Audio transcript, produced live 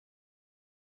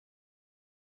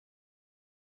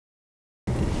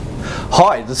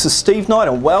Hi, this is Steve Knight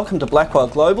and welcome to Blackwell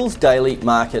Global's Daily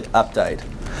Market Update.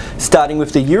 Starting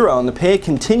with the euro, and the pair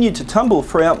continued to tumble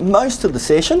throughout most of the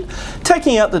session,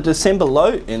 taking out the December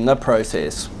low in the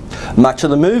process. Much of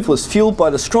the move was fueled by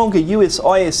the stronger US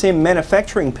ISM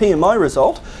Manufacturing PMI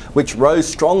result, which rose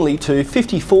strongly to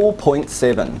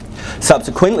 54.7.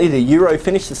 Subsequently, the euro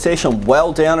finished the session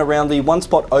well down around the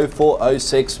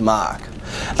 1.0406 mark.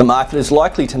 The market is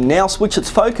likely to now switch its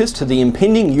focus to the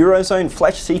impending Eurozone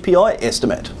flash CPI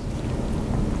estimate.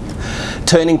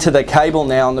 Turning to the cable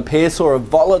now, and the pair saw a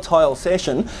volatile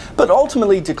session, but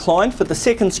ultimately declined for the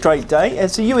second straight day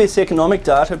as the US economic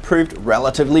data proved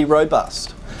relatively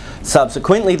robust.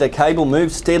 Subsequently, the cable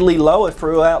moved steadily lower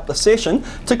throughout the session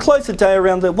to close the day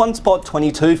around the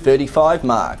 1.2235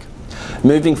 mark.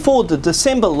 Moving forward, the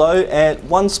December low at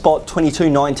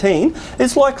 1.2219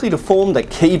 is likely to form the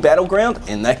key battleground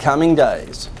in the coming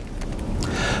days.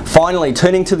 Finally,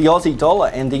 turning to the Aussie dollar,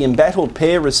 and the embattled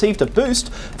pair received a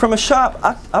boost from a sharp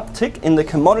uptick in the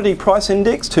commodity price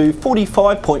index to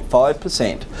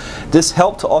 45.5%. This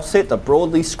helped to offset the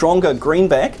broadly stronger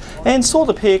greenback and saw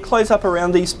the pair close up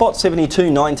around the spot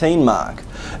 72.19 mark.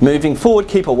 Moving forward,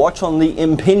 keep a watch on the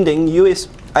impending US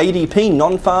ADP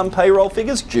non-farm payroll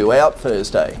figures due out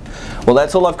Thursday. Well,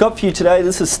 that's all I've got for you today.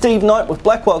 This is Steve Knight with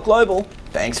Blackwell Global.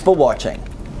 Thanks for watching.